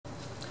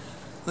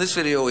This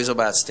video is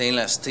about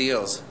stainless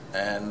steels,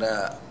 and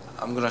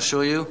I'm going to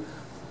show you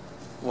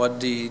what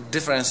the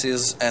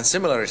differences and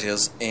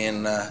similarities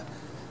in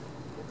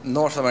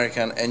North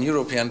American and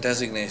European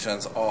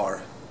designations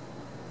are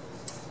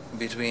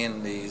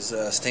between these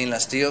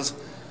stainless steels,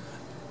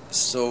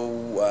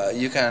 so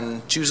you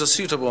can choose a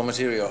suitable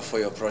material for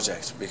your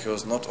project,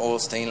 because not all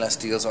stainless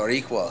steels are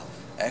equal.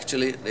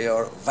 Actually, they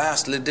are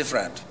vastly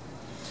different.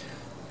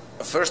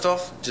 First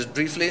off, just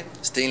briefly,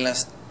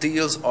 stainless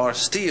steels are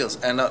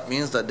steels, and that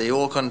means that they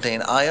all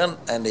contain iron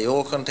and they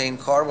all contain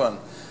carbon,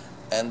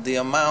 and the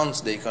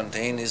amounts they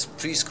contain is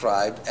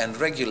prescribed and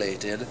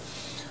regulated.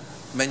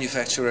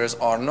 Manufacturers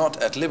are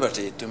not at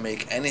liberty to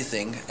make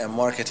anything and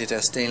market it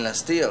as stainless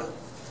steel.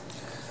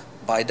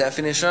 By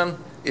definition,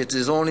 it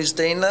is only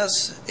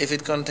stainless if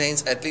it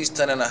contains at least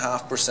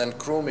 10.5%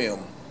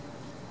 chromium,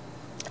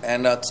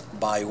 and that's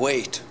by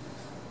weight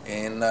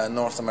in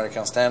North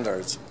American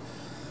standards.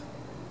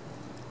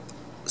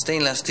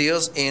 Stainless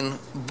steels in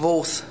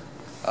both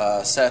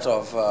set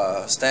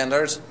of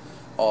standards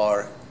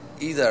are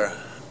either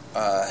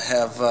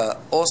have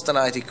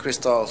austenitic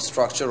crystal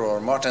structure or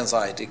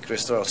martensitic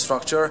crystal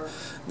structure.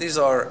 These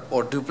are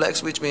or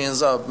duplex, which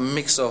means a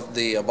mix of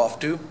the above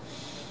two.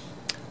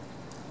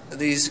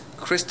 These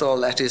crystal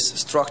lattice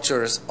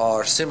structures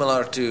are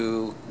similar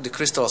to the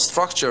crystal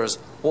structures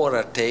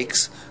water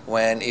takes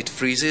when it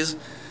freezes.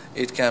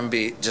 It can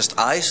be just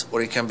ice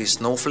or it can be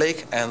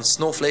snowflake, and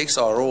snowflakes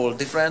are all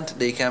different.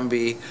 They can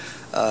be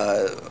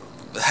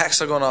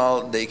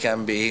hexagonal, they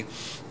can be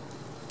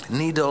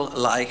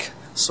needle-like,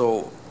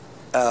 so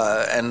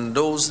and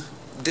those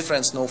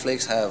different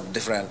snowflakes have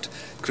different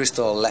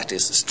crystal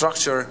lattice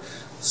structure.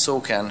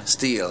 So can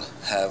steel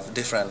have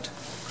different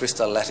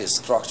crystal lattice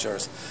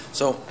structures.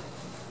 So,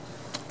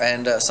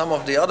 and some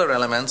of the other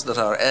elements that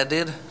are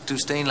added to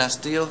stainless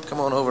steel, come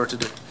on over to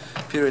the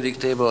periodic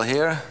table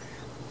here.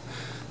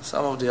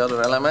 Some of the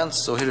other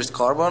elements, so here is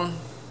carbon,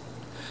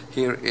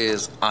 here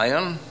is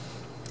iron,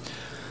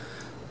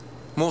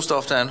 most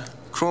often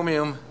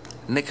chromium,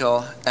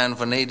 nickel and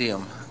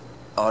vanadium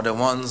are the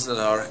ones that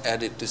are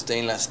added to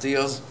stainless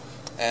steels,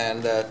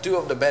 and two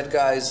of the bad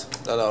guys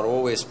that are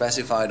always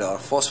specified are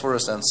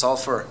phosphorus and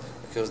sulfur,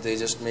 because they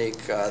just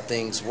make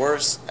things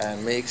worse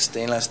and make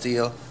stainless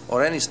steel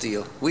or any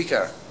steel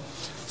weaker.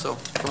 So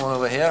come on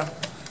over here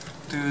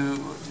to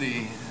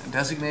the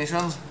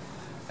designations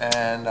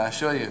and I'll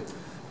show you.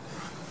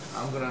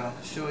 I'm gonna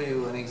show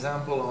you an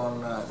example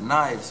on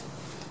knives.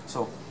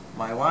 So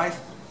my wife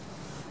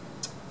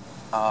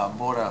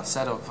bought a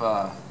set of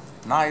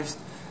knives,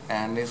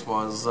 and this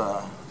was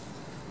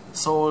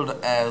sold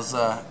as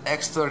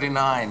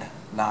X39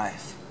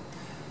 knife,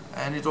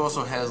 and it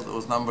also has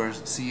those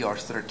numbers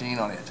CR13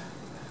 on it.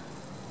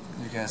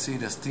 You can see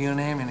the steel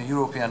name in the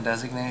European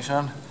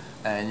designation,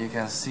 and you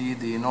can see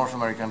the North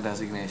American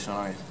designation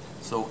on it.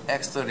 So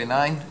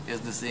X39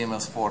 is the same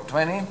as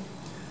 420.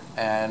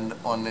 And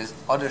on this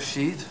other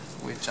sheet,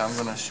 which I'm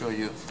going to show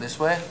you this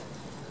way,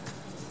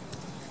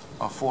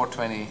 a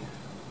 420,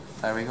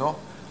 there we go,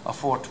 a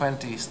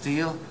 420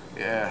 steel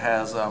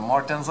has a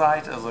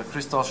martensite as a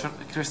crystal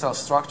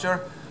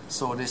structure.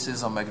 So this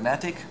is a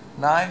magnetic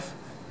knife,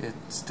 it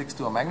sticks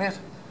to a magnet,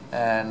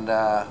 and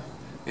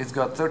it's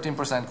got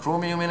 13%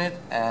 chromium in it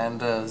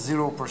and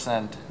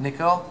 0%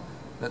 nickel.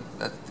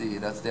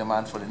 That's the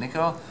amount for the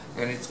nickel,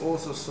 and it's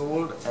also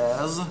sold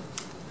as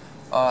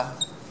a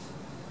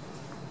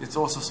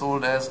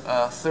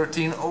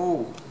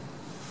 13O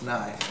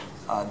knife,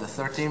 the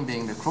 13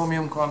 being the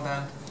chromium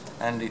content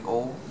and the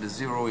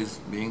 0 is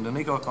being the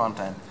nickel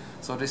content.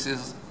 So this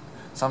is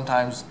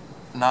sometimes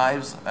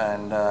knives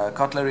and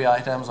cutlery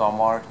items are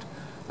marked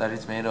that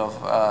it's made of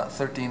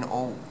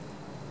 13O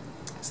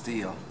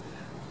steel.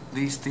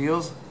 These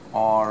steels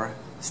are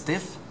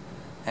stiff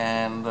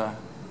and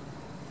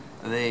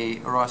they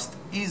rust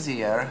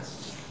easier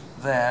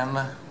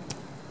than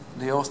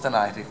the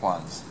austenitic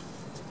ones.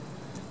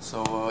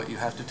 So you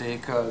have to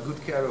take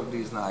good care of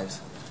these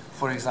knives.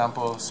 For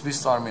example,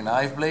 Swiss Army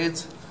knife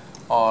blades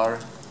are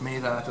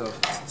made out of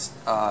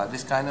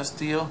this kind of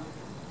steel.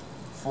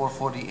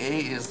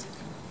 440A is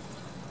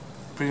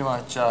pretty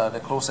much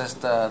the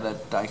closest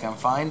that I can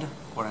find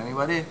for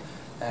anybody,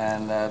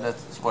 and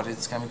that's what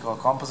its chemical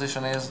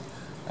composition is,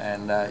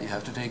 and you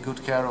have to take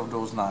good care of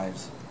those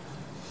knives.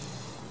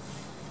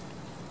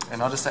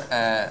 Another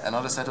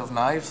set of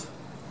knives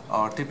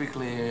are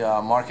typically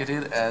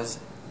marketed as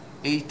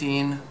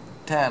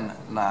 1810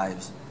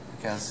 knives.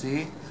 You can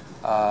see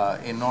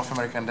in North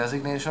American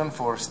designation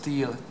for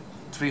steel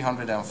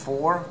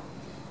 304,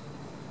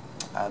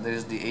 there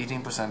is the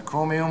 18%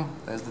 chromium,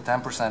 there's the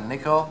 10%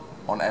 nickel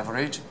on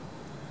average,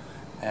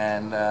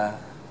 and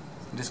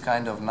this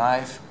kind of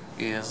knife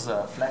is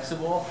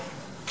flexible,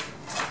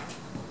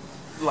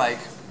 like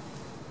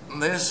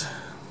this,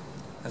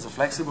 has a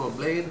flexible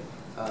blade,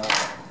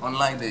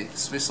 unlike the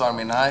Swiss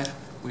Army knife,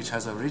 which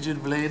has a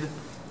rigid blade.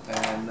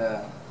 And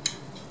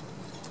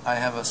I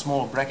have a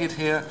small bracket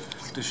here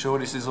to show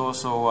this is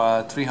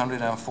also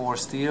 304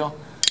 steel,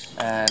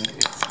 and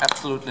it's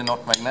absolutely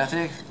not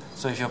magnetic.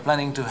 So if you're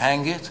planning to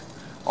hang it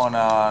on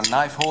a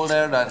knife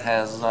holder that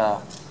has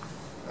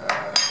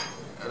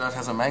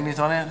a magnet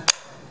on it,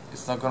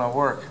 it's not gonna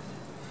work,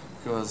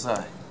 because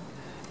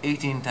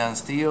 1810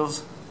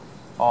 steels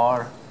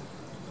are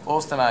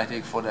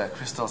austenitic for their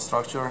crystal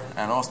structure,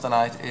 and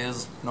austenite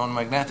is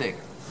non-magnetic.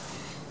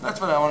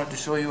 That's what I wanted to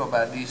show you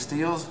about these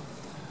steels,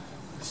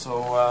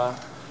 so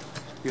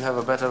you have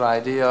a better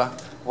idea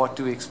what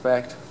to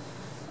expect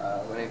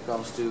when it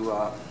comes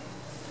to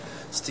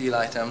steel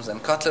items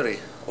and cutlery.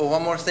 Oh,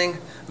 one more thing,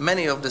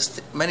 many of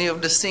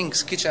the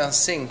sinks, kitchen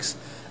sinks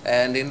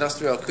and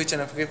industrial kitchen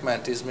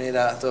equipment is made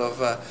out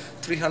of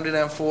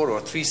 304 or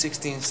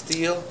 316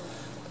 steel.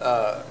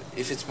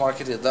 If it's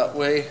marketed that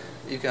way,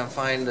 you can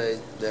find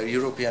their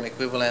European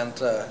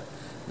equivalent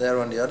there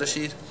on the other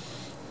sheet.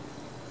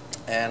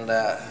 And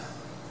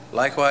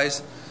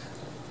likewise,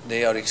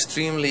 they are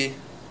extremely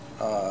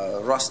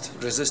rust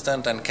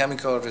resistant and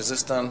chemical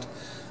resistant,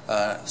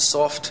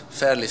 soft,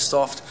 fairly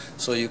soft,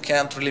 so you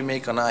can't really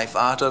make a knife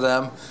out of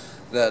them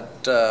that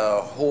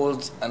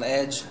holds an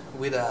edge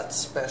without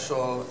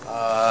special,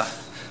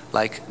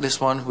 like this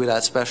one,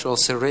 without special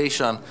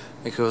serration,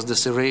 because the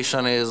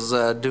serration is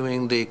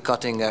doing the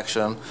cutting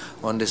action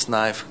on this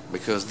knife,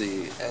 because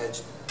the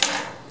edge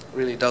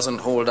really doesn't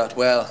hold that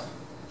well.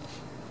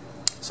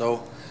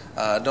 So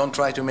don't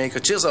try to make a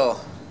chisel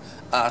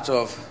out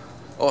of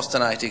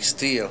austenitic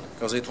steel,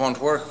 because it won't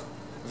work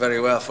very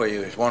well for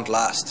you, it won't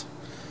last.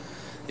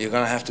 You're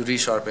gonna have to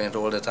resharpen it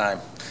all the time.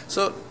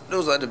 So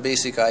those are the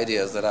basic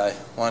ideas that I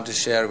want to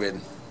share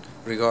with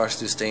regards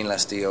to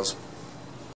stainless steels.